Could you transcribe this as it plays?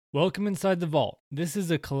Welcome inside the vault. This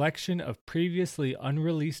is a collection of previously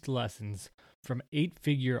unreleased lessons from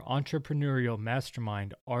eight-figure entrepreneurial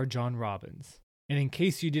mastermind RJon Robbins. And in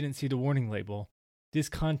case you didn't see the warning label, this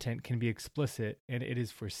content can be explicit and it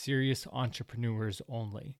is for serious entrepreneurs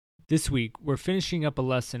only. This week, we're finishing up a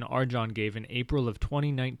lesson RJon gave in April of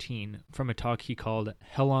 2019 from a talk he called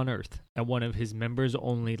Hell on Earth at one of his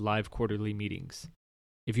members-only live quarterly meetings.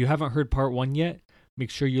 If you haven't heard part 1 yet, make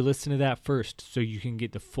sure you listen to that first so you can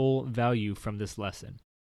get the full value from this lesson.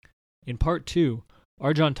 In part 2,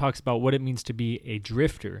 RJon talks about what it means to be a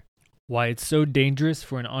drifter, why it's so dangerous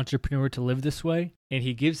for an entrepreneur to live this way, and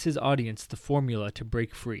he gives his audience the formula to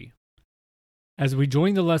break free. As we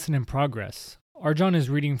join the lesson in progress, RJon is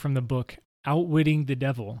reading from the book Outwitting the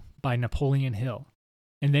Devil by Napoleon Hill,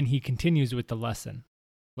 and then he continues with the lesson.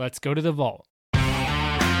 Let's go to the vault.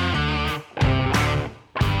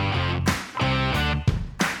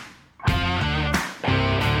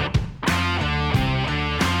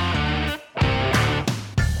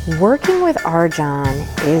 Working with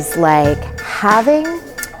RJon is like having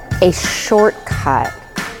a shortcut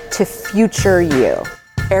to future you.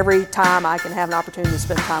 Every time I can have an opportunity to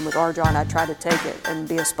spend time with RJon, I try to take it and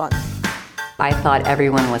be a sponge. I thought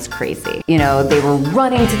everyone was crazy. You know, they were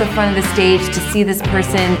running to the front of the stage to see this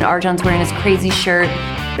person. RJon's wearing his crazy shirt.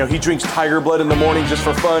 You know, he drinks tiger blood in the morning just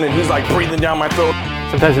for fun, and he's like breathing down my throat.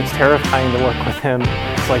 Sometimes it's terrifying to work with him.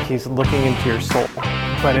 It's like he's looking into your soul,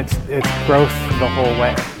 but it's growth the whole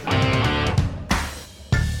way.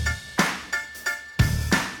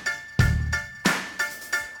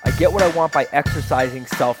 I get what I want by exercising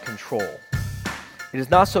self-control. It is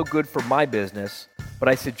not so good for my business, but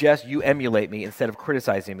I suggest you emulate me instead of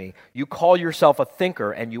criticizing me. You call yourself a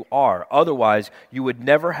thinker, and you are. Otherwise, you would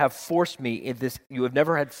never have forced me in this. You have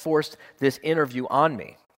never had forced this interview on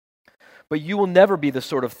me. But you will never be the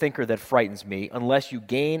sort of thinker that frightens me unless you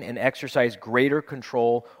gain and exercise greater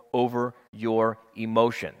control over your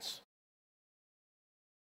emotions.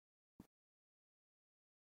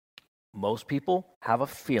 Most people have a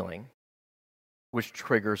feeling which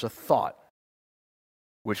triggers a thought,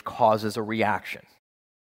 which causes a reaction.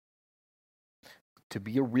 To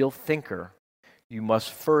be a real thinker, you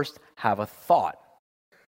must first have a thought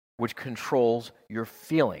which controls your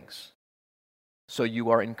feelings, so you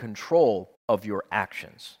are in control of your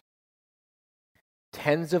actions.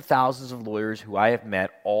 Tens of thousands of lawyers who I have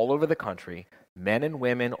met all over the country, men and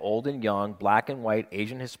women, old and young, black and white,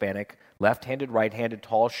 Asian, Hispanic, left-handed, right-handed,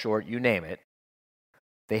 tall, short, you name it,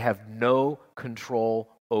 they have no control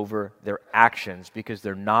over their actions because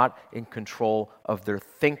they're not in control of their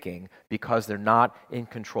thinking, because they're not in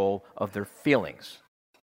control of their feelings.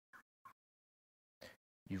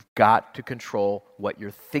 You've got to control what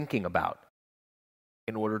you're thinking about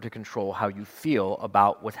in order to control how you feel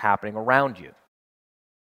about what's happening around you.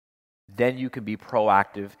 Then you can be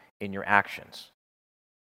proactive in your actions.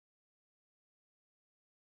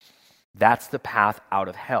 That's the path out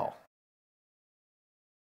of hell.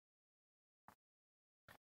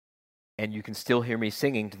 And you can still hear me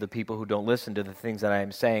singing to the people who don't listen to the things that I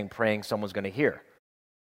am saying, praying someone's going to hear.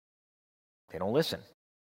 They don't listen.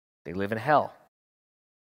 They live in hell.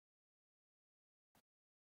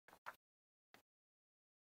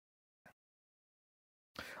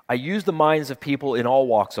 I use the minds of people in all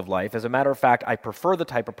walks of life. As a matter of fact, I prefer the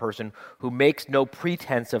type of person who makes no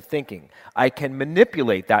pretense of thinking. I can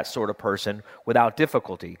manipulate that sort of person without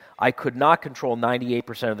difficulty. I could not control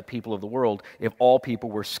 98% of the people of the world if all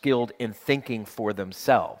people were skilled in thinking for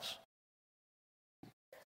themselves.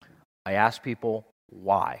 I ask people,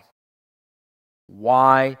 why?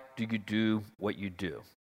 Why do you do what you do?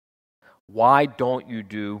 Why don't you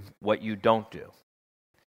do what you don't do?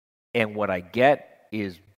 And what I get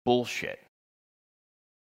is bullshit.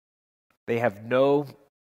 They have no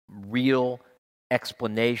real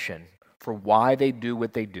explanation for why they do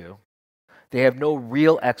what they do. They have no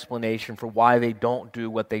real explanation for why they don't do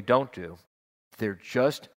what they don't do. They're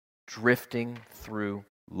just drifting through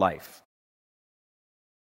life.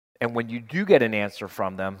 And when you do get an answer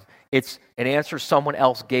from them, it's an answer someone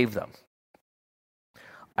else gave them.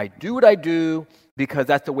 I do what I do because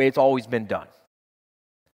that's the way it's always been done.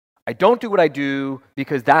 I don't do what I do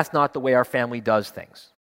because that's not the way our family does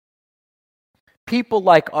things. People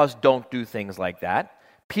like us don't do things like that.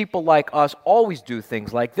 People like us always do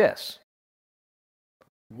things like this.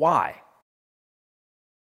 Why?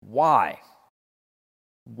 Why?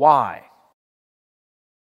 Why?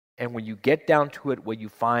 And when you get down to it, what you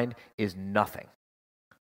find is nothing.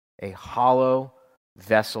 A hollow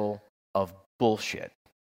vessel of bullshit.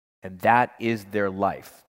 And that is their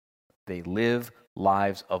life. They live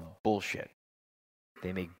lives of bullshit.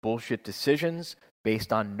 They make bullshit decisions.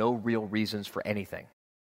 based on no real reasons for anything.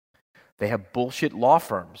 They have bullshit law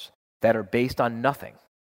firms that are based on nothing.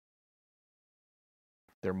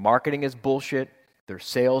 Their marketing is bullshit. Their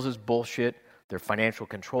sales is bullshit. Their financial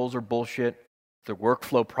controls are bullshit. Their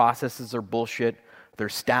workflow processes are bullshit. Their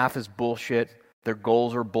staff is bullshit. Their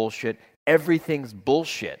goals are bullshit. Everything's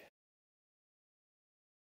bullshit.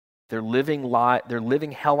 They're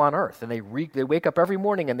living hell on earth, and they wake up every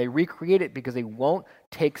morning and they recreate it because they won't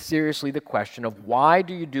take seriously the question of why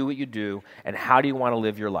do you do what you do and how do you want to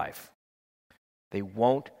live your life. They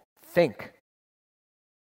won't think.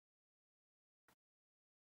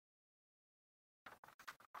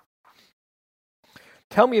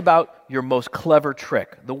 Tell me about your most clever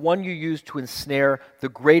trick, the one you use to ensnare the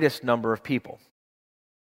greatest number of people.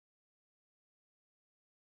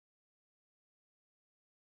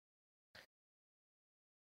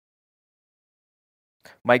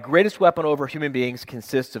 My greatest weapon over human beings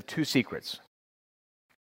consists of two secrets.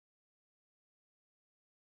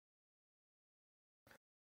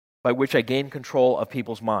 By which I gain control of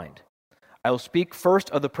people's mind. I will speak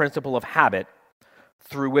first of the principle of habit,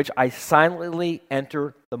 through which I silently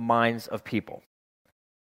enter the minds of people.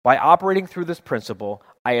 By operating through this principle,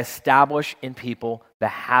 I establish in people the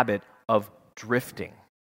habit of drifting.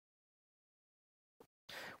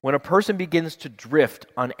 When a person begins to drift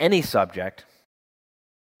on any subject,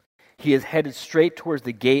 he is headed straight towards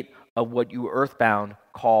the gate of what you earthbound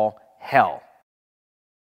call hell.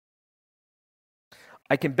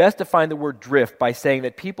 I can best define the word drift by saying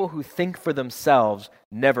that people who think for themselves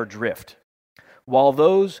never drift, while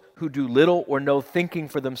those who do little or no thinking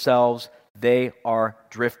for themselves, they are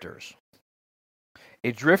drifters.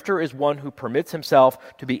 A drifter is one who permits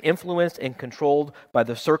himself to be influenced and controlled by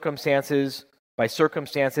circumstances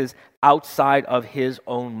outside of his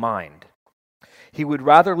own mind. He would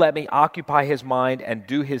rather let me occupy his mind and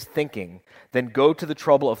do his thinking than go to the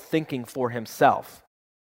trouble of thinking for himself.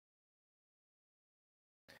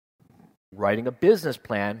 Writing a business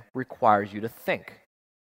plan requires you to think.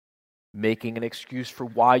 Making an excuse for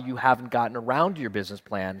why you haven't gotten around to your business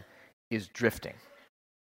plan is drifting.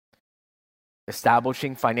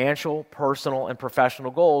 Establishing financial, personal, and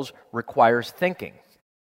professional goals requires thinking.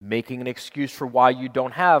 Making an excuse for why you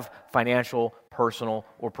don't have financial, personal,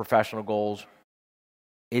 or professional goals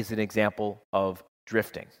is an example of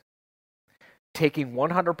drifting. Taking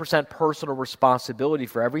 100% personal responsibility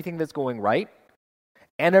for everything that's going right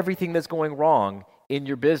and everything that's going wrong in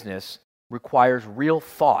your business requires real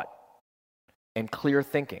thought and clear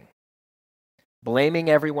thinking. Blaming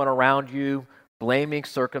everyone around you, blaming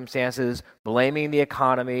circumstances, blaming the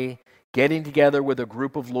economy, getting together with a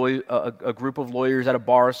group of lawyers at a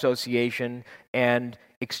bar association and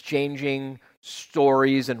exchanging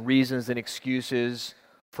stories and reasons and excuses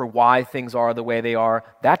for why things are the way they are,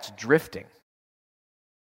 that's drifting.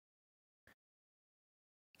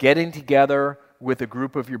 Getting together with a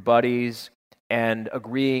group of your buddies and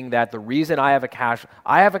agreeing that the reason I have a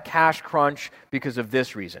cash crunch because of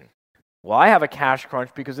this reason. Well, I have a cash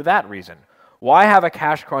crunch because of that reason. Well, I have a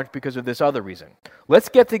cash crunch because of this other reason. Let's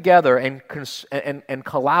get together and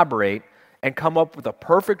collaborate and come up with a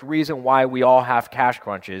perfect reason why we all have cash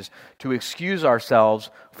crunches to excuse ourselves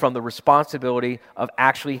from the responsibility of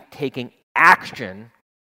actually taking action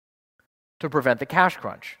to prevent the cash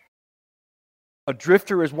crunch. A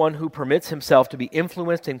drifter is one who permits himself to be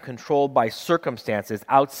influenced and controlled by circumstances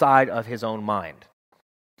outside of his own mind.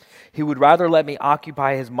 He would rather let me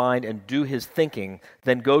occupy his mind and do his thinking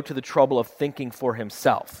than go to the trouble of thinking for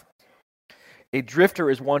himself. A drifter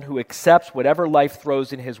is one who accepts whatever life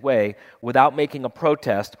throws in his way without making a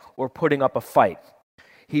protest or putting up a fight.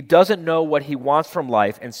 He doesn't know what he wants from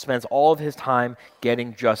life and spends all of his time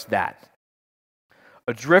getting just that.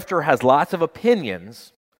 A drifter has lots of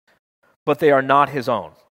opinions, but they are not his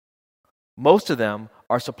own. Most of them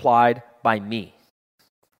are supplied by me.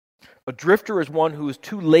 A drifter is one who is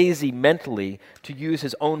too lazy mentally to use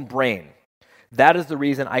his own brain. That is the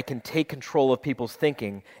reason I can take control of people's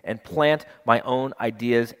thinking and plant my own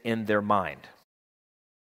ideas in their mind.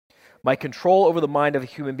 My control over the mind of a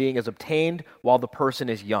human being is obtained while the person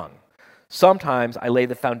is young. Sometimes I lay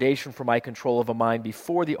the foundation for my control of a mind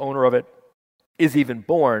before the owner of it is even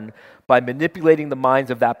born by manipulating the minds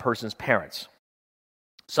of that person's parents.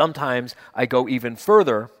 Sometimes I go even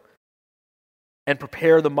further and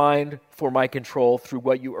prepare the mind for my control through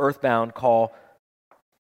what you earthbound call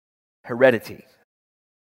heredity.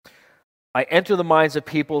 I enter the minds of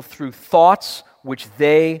people through thoughts which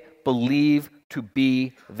they believe to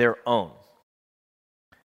be their own.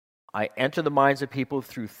 I enter the minds of people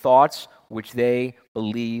through thoughts which they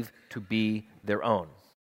believe to be their own.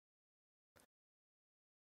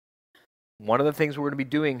 one of the things we're going to be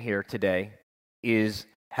doing here today is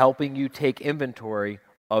helping you take inventory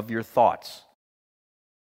of your thoughts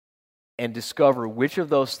and discover which of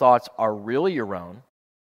those thoughts are really your own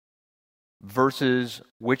versus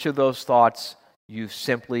which of those thoughts you've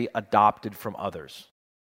simply adopted from others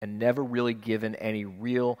and never really given any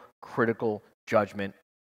real critical judgment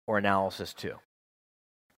or analysis to.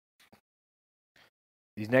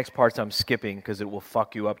 These next parts I'm skipping because it will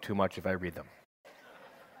fuck you up too much if I read them.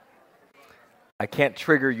 I can't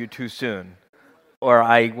trigger you too soon, or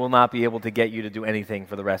I will not be able to get you to do anything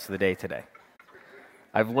for the rest of the day today.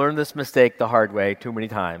 I've learned this mistake the hard way too many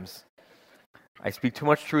times. I speak too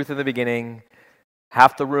much truth in the beginning,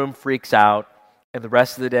 half the room freaks out, and the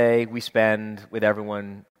rest of the day we spend with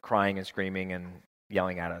everyone crying and screaming and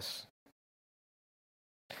yelling at us.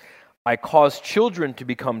 I cause children to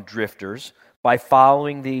become drifters by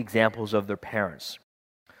following the examples of their parents,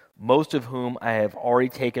 most of whom I have already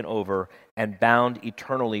taken over and bound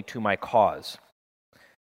eternally to my cause.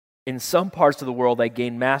 In some parts of the world, I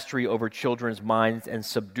gain mastery over children's minds and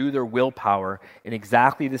subdue their willpower in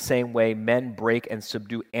exactly the same way men break and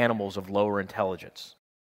subdue animals of lower intelligence.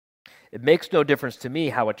 It makes no difference to me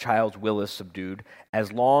how a child's will is subdued,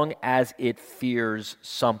 as long as it fears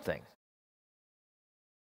something.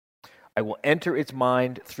 I will enter its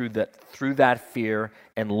mind through that fear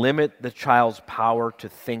and limit the child's power to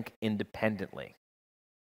think independently.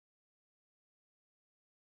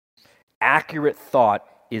 Accurate thought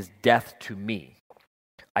is death to me.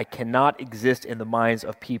 I cannot exist in the minds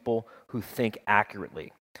of people who think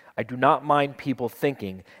accurately. I do not mind people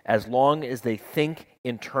thinking as long as they think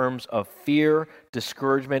in terms of fear,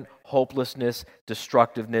 discouragement, hopelessness,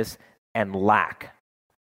 destructiveness, and lack.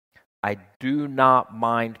 I do not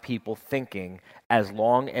mind people thinking as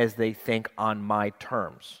long as they think on my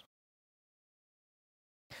terms.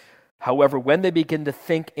 However, when they begin to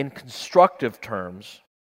think in constructive terms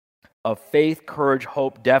of faith, courage,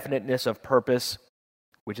 hope, definiteness of purpose,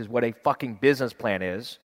 which is what a fucking business plan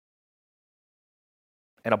is,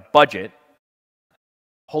 and a budget,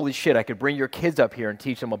 holy shit, I could bring your kids up here and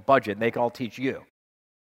teach them a budget, and they can all teach you.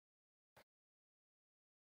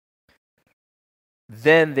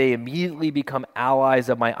 Then they immediately become allies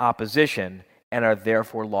of my opposition and are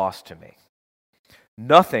therefore lost to me.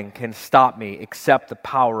 Nothing can stop me except the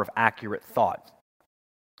power of accurate thought.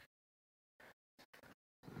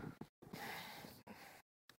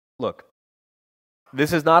 Look,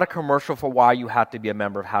 this is not a commercial for why you have to be a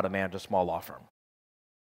member of How to Manage a Small Law Firm.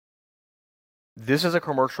 This is a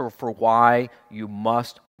commercial for why you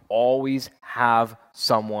must always have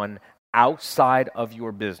someone outside of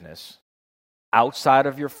your business, outside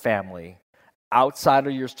of your family, outside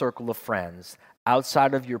of your circle of friends,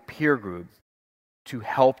 outside of your peer group, to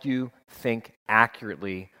help you think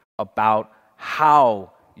accurately about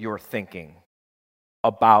how you're thinking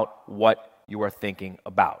about what you are thinking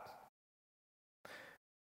about.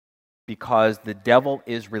 Because the devil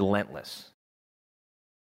is relentless.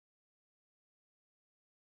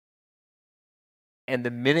 And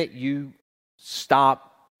the minute you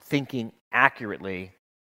stop thinking accurately,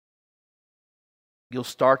 you'll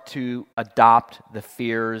start to adopt the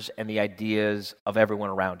fears and the ideas of everyone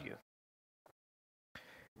around you.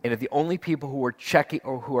 And if the only people who are checking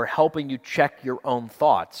or who are helping you check your own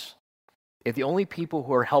thoughts, if the only people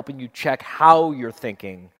who are helping you check how you're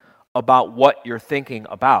thinking about what you're thinking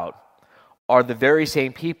about are the very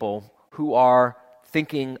same people who are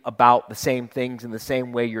thinking about the same things in the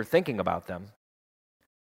same way you're thinking about them,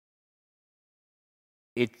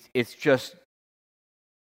 it's just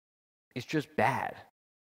bad.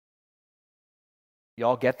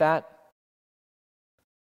 Y'all get that?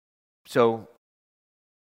 So,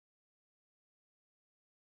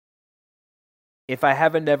 if I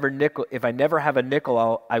never have a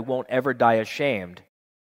nickel, I won't ever die ashamed.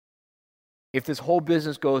 If this whole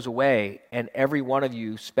business goes away and every one of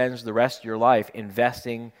you spends the rest of your life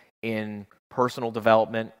investing in personal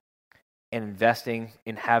development and investing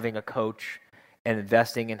in having a coach and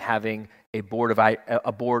investing in having a board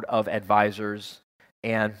of advisors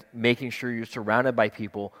and making sure you're surrounded by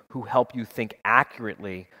people who help you think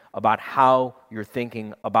accurately about how you're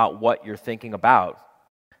thinking about what you're thinking about,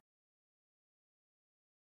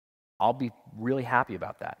 I'll be really happy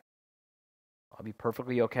about that. I'll be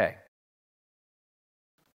perfectly okay.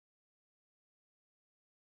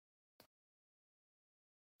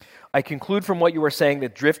 I conclude from what you are saying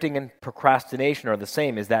that drifting and procrastination are the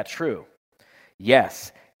same. Is that true?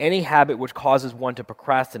 Yes. Any habit which causes one to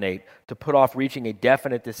procrastinate, to put off reaching a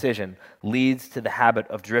definite decision, leads to the habit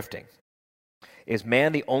of drifting. Is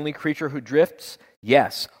man the only creature who drifts?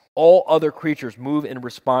 Yes. All other creatures move in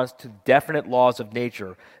response to definite laws of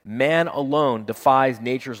nature. Man alone defies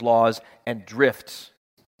nature's laws and drifts.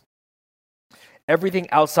 Everything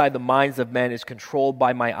outside the minds of men is controlled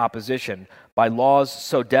by my opposition, by laws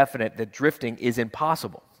so definite that drifting is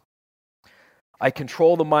impossible. I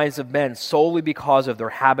control the minds of men solely because of their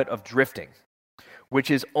habit of drifting,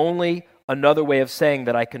 which is only another way of saying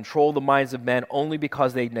that I control the minds of men only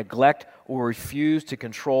because they neglect or refuse to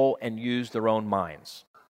control and use their own minds.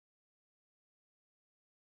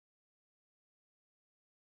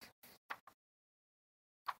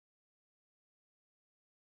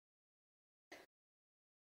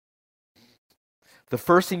 The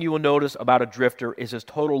first thing you will notice about a drifter is his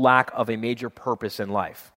total lack of a major purpose in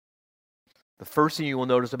life. The first thing you will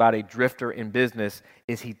notice about a drifter in business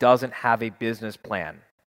is he doesn't have a business plan.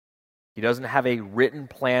 He doesn't have a written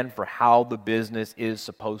plan for how the business is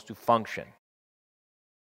supposed to function.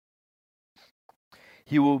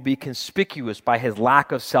 He will be conspicuous by his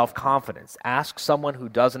lack of self-confidence. Ask someone who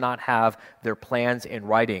does not have their plans in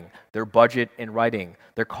writing, their budget in writing,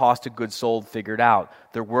 their cost of goods sold figured out,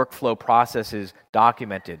 their workflow processes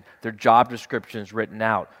documented, their job descriptions written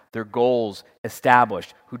out, their goals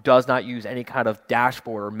established, who does not use any kind of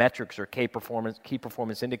dashboard or metrics or key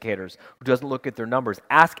performance indicators, who doesn't look at their numbers.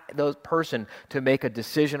 Ask those person to make a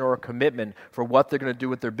decision or a commitment for what they're going to do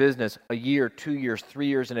with their business a year, 2 years, 3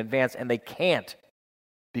 years in advance, and they can't.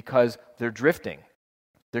 Because they're drifting.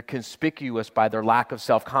 They're conspicuous by their lack of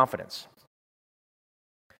self-confidence.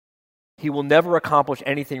 He will never accomplish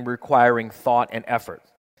anything requiring thought and effort.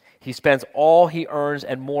 He spends all he earns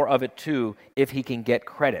and more of it too if he can get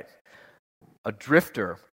credit. A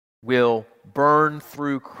drifter will burn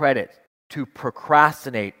through credit to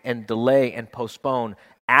procrastinate and delay and postpone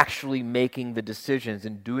actually making the decisions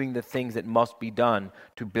and doing the things that must be done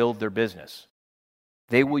to build their business.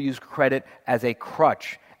 They will use credit as a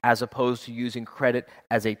crutch as opposed to using credit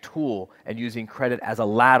as a tool and using credit as a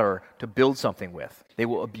ladder to build something with. They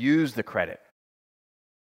will abuse the credit.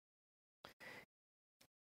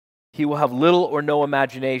 He will have little or no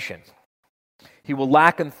imagination. He will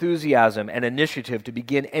lack enthusiasm and initiative to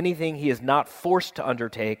begin anything he is not forced to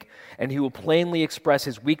undertake, and he will plainly express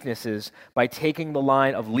his weaknesses by taking the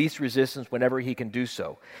line of least resistance whenever he can do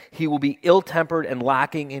so. He will be ill-tempered and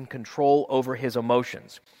lacking in control over his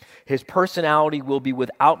emotions. His personality will be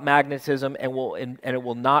without magnetism and it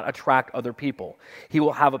will not attract other people. He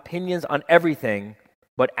will have opinions on everything,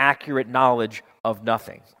 but accurate knowledge of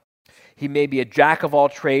nothing. He may be a jack of all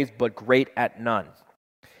trades, but great at none.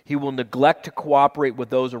 He will neglect to cooperate with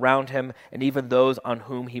those around him and even those on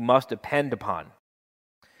whom he must depend upon.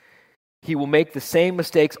 He will make the same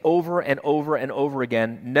mistakes over and over and over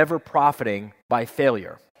again, never profiting by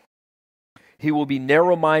failure. He will be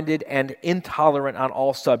narrow-minded and intolerant on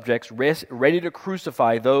all subjects, ready to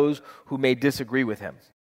crucify those who may disagree with him.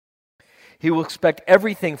 He will expect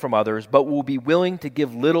everything from others, but will be willing to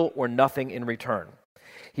give little or nothing in return.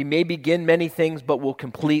 He may begin many things, but will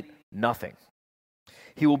complete nothing.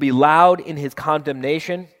 He will be loud in his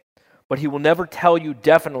condemnation, but he will never tell you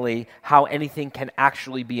definitely how anything can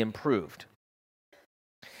actually be improved.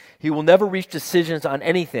 He will never reach decisions on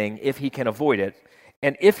anything if he can avoid it,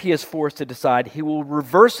 and if he is forced to decide, he will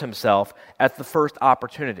reverse himself at the first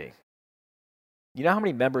opportunity. You know how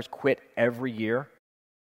many members quit every year?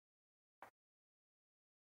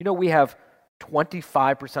 You know we have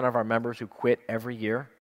 25% of our members who quit every year?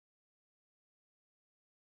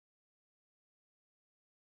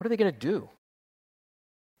 What are they going to do?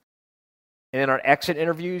 And in our exit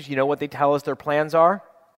interviews, you know what they tell us their plans are?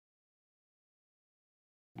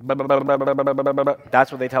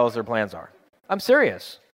 That's what they tell us their plans are. I'm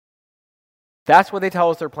serious. That's what they tell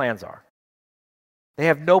us their plans are. They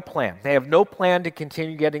have no plan. They have no plan to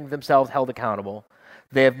continue getting themselves held accountable.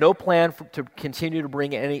 They have no plan to continue to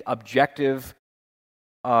bring any objective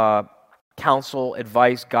counsel,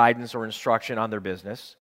 advice, guidance, or instruction on their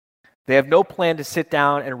business. They have no plan to sit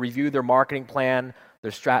down and review their marketing plan,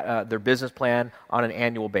 their business plan on an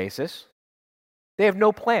annual basis. They have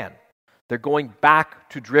no plan. They're going back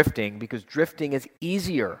to drifting because drifting is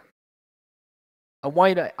easier. I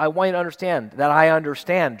want you to understand that I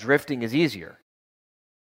understand drifting is easier.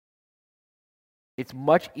 It's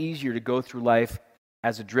much easier to go through life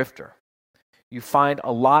as a drifter. You find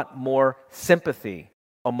a lot more sympathy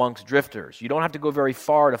amongst drifters. You don't have to go very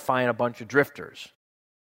far to find a bunch of drifters.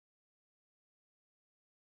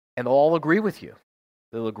 And they'll all agree with you.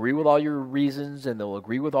 They'll agree with all your reasons, and they'll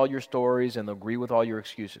agree with all your stories, and they'll agree with all your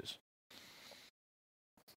excuses.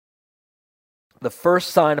 The first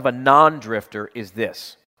sign of a non-drifter is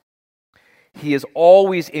this. He is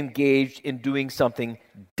always engaged in doing something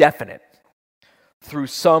definite. through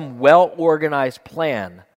some well-organized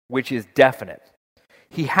plan which is definite.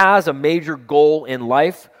 He has a major goal in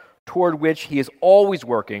life toward which he is always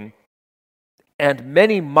working, and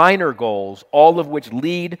many minor goals, all of which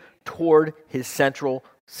lead toward his central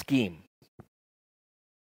scheme.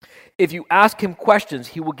 If you ask him questions,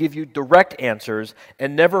 he will give you direct answers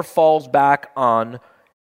and never falls back on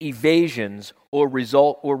evasions or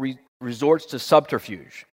resorts to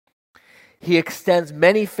subterfuge. He extends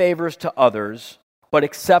many favors to others, but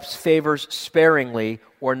accepts favors sparingly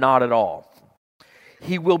or not at all.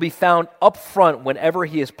 He will be found up front whenever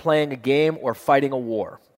he is playing a game or fighting a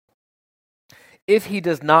war. If he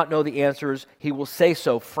does not know the answers, he will say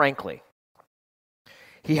so frankly.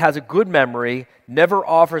 He has a good memory, never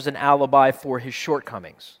offers an alibi for his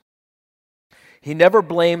shortcomings. He never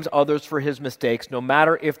blames others for his mistakes, no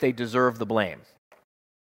matter if they deserve the blame.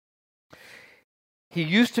 He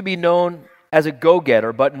used to be known as a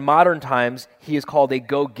go-getter, but in modern times, he is called a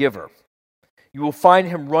go-giver. You will find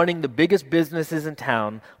him running the biggest businesses in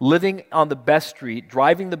town, living on the best street,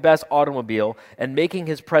 driving the best automobile, and making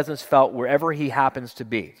his presence felt wherever he happens to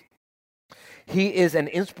be. He is an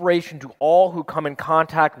inspiration to all who come in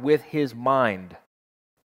contact with his mind.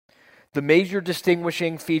 The major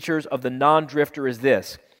distinguishing features of the non-drifter is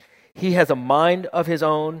this: he has a mind of his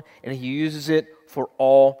own, and he uses it for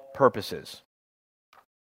all purposes.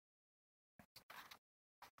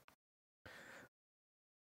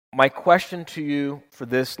 My question to you for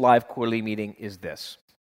this live quarterly meeting is this: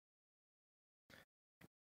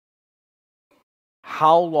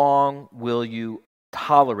 how long will you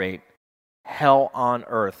tolerate hell on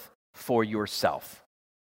earth for yourself?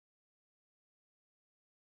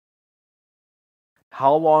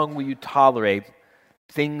 How long will you tolerate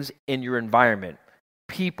things in your environment,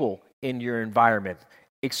 people in your environment,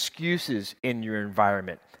 excuses in your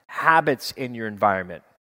environment, habits in your environment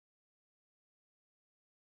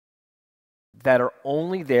that are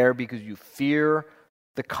only there because you fear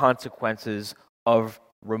the consequences of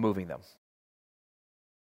removing them?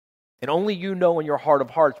 And only you know in your heart of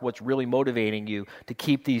hearts what's really motivating you to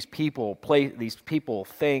keep these people,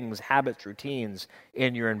 things, habits, routines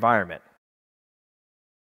in your environment.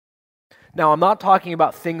 Now, I'm not talking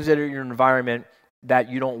about things that are in your environment that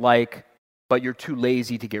you don't like, but you're too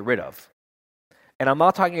lazy to get rid of. And I'm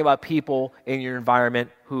not talking about people in your environment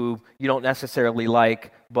who you don't necessarily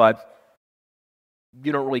like, but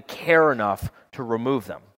you don't really care enough to remove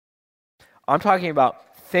them. I'm talking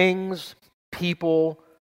about things, people,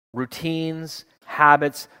 routines,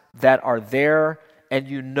 habits that are there, and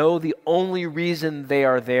you know the only reason they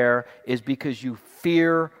are there is because you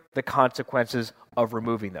fear the consequences of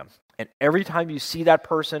removing them. And every time you see that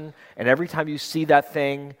person, and every time you see that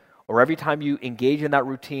thing, or every time you engage in that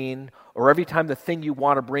routine, or every time the thing you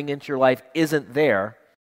want to bring into your life isn't there,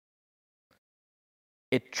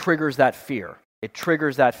 it triggers that fear. It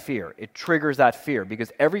triggers that fear. It triggers that fear.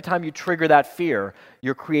 Because every time you trigger that fear,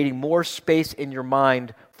 you're creating more space in your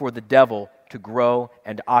mind for the devil to grow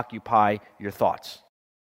and occupy your thoughts.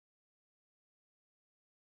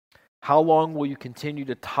 How long will you continue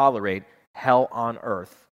to tolerate hell on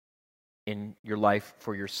earth in your life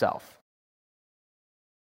for yourself?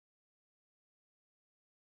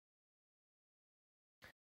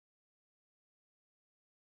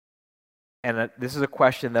 And this is a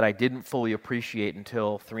question that I didn't fully appreciate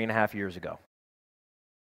until 3.5 years ago.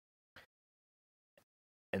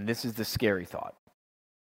 And this is the scary thought.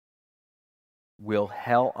 Will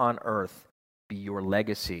hell on earth be your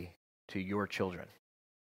legacy to your children?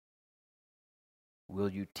 Will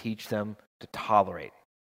you teach them to tolerate?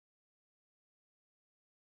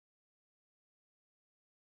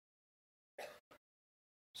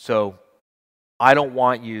 So, I don't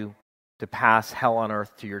want you to pass hell on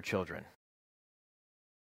earth to your children.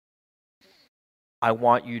 I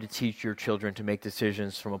want you to teach your children to make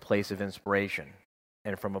decisions from a place of inspiration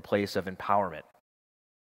and from a place of empowerment.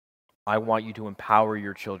 I want you to empower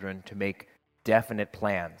your children to make definite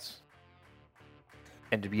plans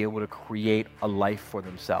and to be able to create a life for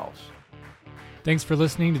themselves. Thanks for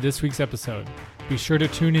listening to this week's episode. Be sure to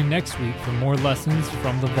tune in next week for more lessons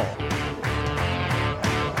from the vault.